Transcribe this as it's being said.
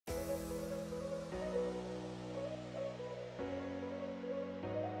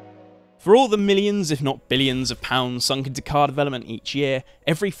For all the millions, if not billions of pounds sunk into car development each year,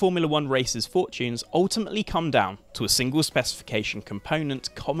 every Formula 1 race's fortunes ultimately come down to a single specification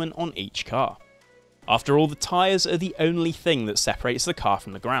component common on each car. After all, the tyres are the only thing that separates the car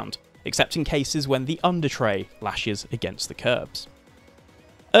from the ground, except in cases when the undertray lashes against the curbs.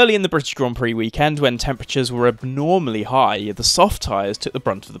 Early in the British Grand Prix weekend, when temperatures were abnormally high, the soft tyres took the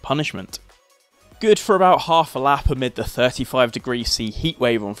brunt of the punishment. Good for about half a lap amid the 35°C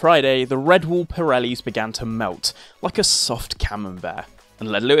heatwave on Friday, the Red Bull Pirellis began to melt like a soft camembert,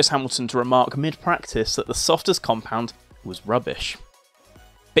 and led Lewis Hamilton to remark mid-practice that the softest compound was rubbish.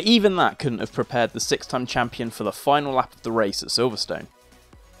 But even that couldn't have prepared the six-time champion for the final lap of the race at Silverstone.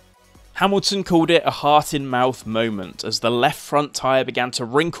 Hamilton called it a heart-in-mouth moment as the left front tyre began to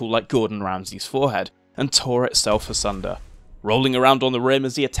wrinkle like Gordon Ramsay's forehead and tore itself asunder, rolling around on the rim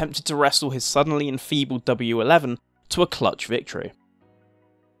as he attempted to wrestle his suddenly enfeebled W11 to a clutch victory.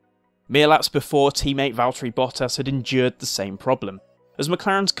 Mere laps before, teammate Valtteri Bottas had endured the same problem, as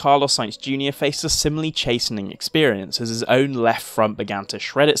McLaren's Carlos Sainz Jr. faced a similarly chastening experience as his own left front began to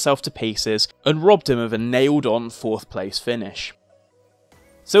shred itself to pieces and robbed him of a nailed-on 4th place finish.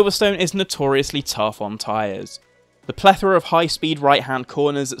 Silverstone is notoriously tough on tyres. The plethora of high-speed right-hand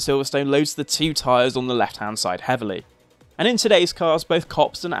corners at Silverstone loads the two tyres on the left-hand side heavily, and in today's cars both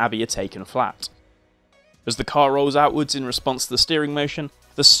Copse and Abbey are taken flat. As the car rolls outwards in response to the steering motion,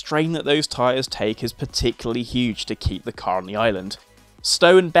 the strain that those tyres take is particularly huge to keep the car on the island.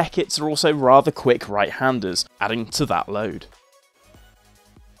 Stowe and Beckett's are also rather quick right-handers, adding to that load.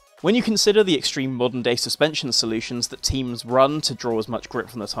 When you consider the extreme modern-day suspension solutions that teams run to draw as much grip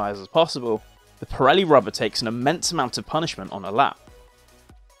from the tyres as possible, the Pirelli rubber takes an immense amount of punishment on a lap.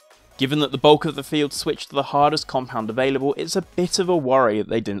 Given that the bulk of the field switched to the hardest compound available, it's a bit of a worry that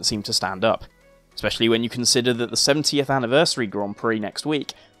they didn't seem to stand up, especially when you consider that the 70th anniversary Grand Prix next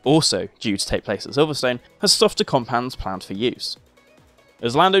week, also due to take place at Silverstone, has softer compounds planned for use.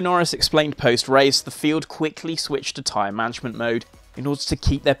 As Lando Norris explained post-race, the field quickly switched to tyre management mode in order to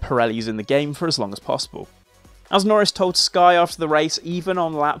keep their Pirellis in the game for as long as possible. As Norris told Sky after the race, even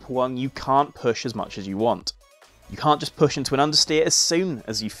on lap 1 you can't push as much as you want. You can't just push into an understeer. As soon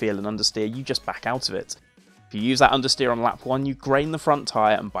as you feel an understeer, you just back out of it. If you use that understeer on lap 1, you grain the front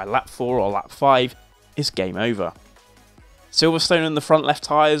tyre, and by lap 4 or lap 5, it's game over. Silverstone and the front left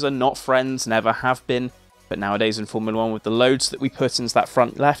tyres are not friends, never have been, but nowadays in Formula 1 with the loads that we put into that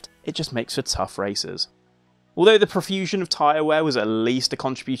front left, it just makes for tough races. Although the profusion of tyre wear was at least a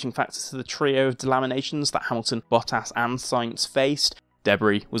contributing factor to the trio of delaminations that Hamilton, Bottas and Sainz faced,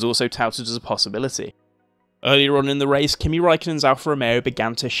 debris was also touted as a possibility. Earlier on in the race, Kimi Raikkonen's Alfa Romeo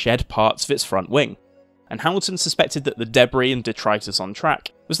began to shed parts of its front wing, and Hamilton suspected that the debris and detritus on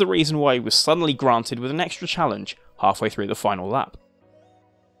track was the reason why he was suddenly granted with an extra challenge halfway through the final lap.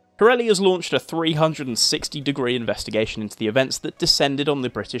 Pirelli has launched a 360-degree investigation into the events that descended on the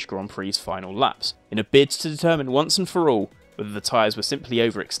British Grand Prix's final laps, in a bid to determine once and for all whether the tyres were simply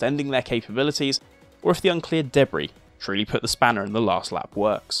overextending their capabilities, or if the uncleared debris truly put the spanner in the last lap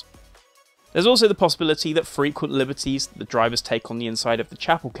works. There's also the possibility that frequent liberties that the drivers take on the inside of the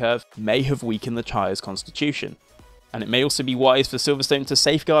chapel curve may have weakened the tyre's constitution, and it may also be wise for Silverstone to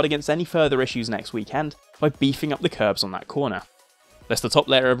safeguard against any further issues next weekend by beefing up the curbs on that corner, lest the top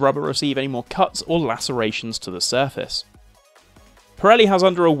layer of rubber receive any more cuts or lacerations to the surface. Pirelli has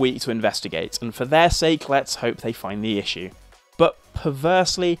under a week to investigate, and for their sake let's hope they find the issue. But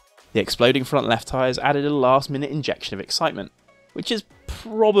perversely, the exploding front left tyres added a last-minute injection of excitement, which is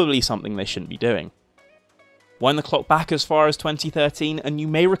probably something they shouldn't be doing. Wind the clock back as far as 2013 and you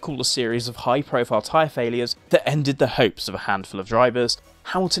may recall a series of high-profile tyre failures that ended the hopes of a handful of drivers,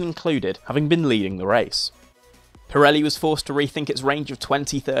 Hamilton included, having been leading the race. Pirelli was forced to rethink its range of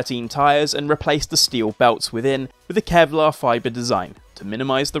 2013 tyres and replace the steel belts within with a Kevlar fibre design to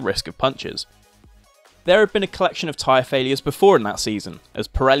minimise the risk of punctures. There had been a collection of tyre failures before in that season, as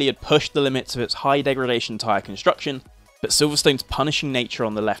Pirelli had pushed the limits of its high degradation tyre construction, but Silverstone's punishing nature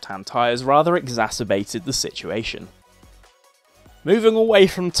on the left-hand tyres rather exacerbated the situation. Moving away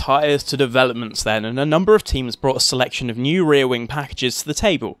from tyres to developments then, and a number of teams brought a selection of new rear wing packages to the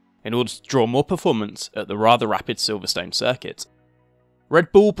table in order to draw more performance at the rather rapid Silverstone circuit.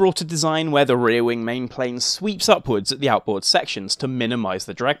 Red Bull brought a design where the rear wing main plane sweeps upwards at the outboard sections to minimise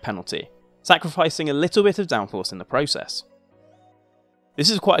the drag penalty, sacrificing a little bit of downforce in the process. This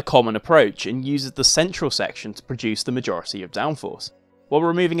is quite a common approach and uses the central section to produce the majority of downforce, while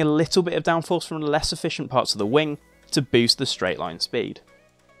removing a little bit of downforce from the less efficient parts of the wing to boost the straight line speed.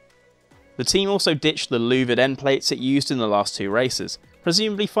 The team also ditched the louvered end plates it used in the last two races,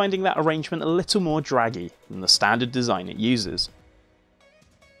 presumably finding that arrangement a little more draggy than the standard design it uses.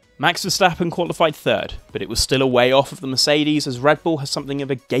 Max Verstappen qualified third, but it was still a way off of the Mercedes as Red Bull has something of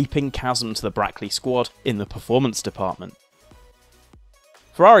a gaping chasm to the Brackley squad in the performance department.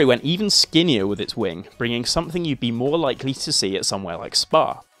 Ferrari went even skinnier with its wing, bringing something you'd be more likely to see at somewhere like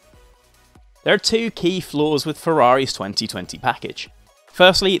Spa. There are two key flaws with Ferrari's 2020 package.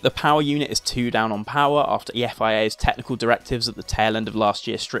 Firstly, the power unit is 2 down on power after the FIA's technical directives at the tail end of last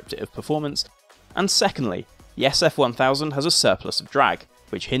year stripped it of performance, and secondly, the SF1000 has a surplus of drag,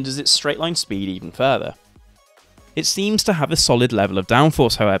 which hinders its straight line speed even further. It seems to have a solid level of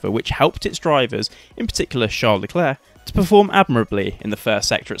downforce however, which helped its drivers, in particular Charles Leclerc, to perform admirably in the first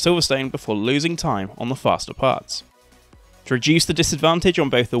sector at Silverstone before losing time on the faster parts. To reduce the disadvantage on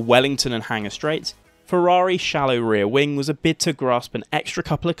both the Wellington and Hangar straights, Ferrari's shallow rear wing was a bid to grasp an extra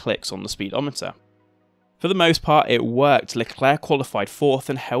couple of clicks on the speedometer. For the most part it worked. Leclerc qualified 4th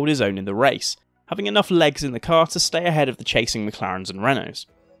and held his own in the race, having enough legs in the car to stay ahead of the chasing McLarens and Renaults.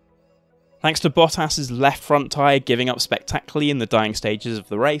 Thanks to Bottas's left front tyre giving up spectacularly in the dying stages of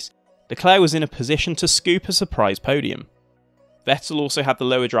the race, Leclerc was in a position to scoop a surprise podium. Vettel also had the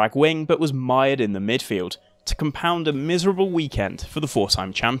lower drag wing but was mired in the midfield, to compound a miserable weekend for the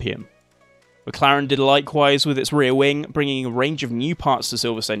 4-time champion. McLaren did likewise with its rear wing, bringing a range of new parts to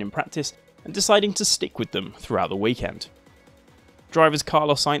Silverstone in practice and deciding to stick with them throughout the weekend. Drivers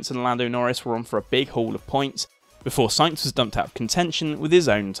Carlos Sainz and Lando Norris were on for a big haul of points, before Sainz was dumped out of contention with his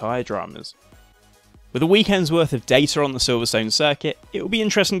own tyre dramas. With a weekend's worth of data on the Silverstone circuit, it will be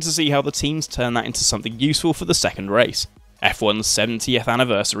interesting to see how the teams turn that into something useful for the second race, F1's 70th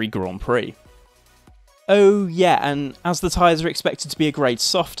anniversary Grand Prix. Oh yeah, and as the tyres are expected to be a grade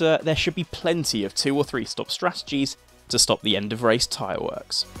softer, there should be plenty of 2 or 3 stop strategies to stop the end of race tyre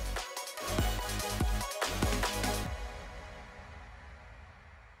works.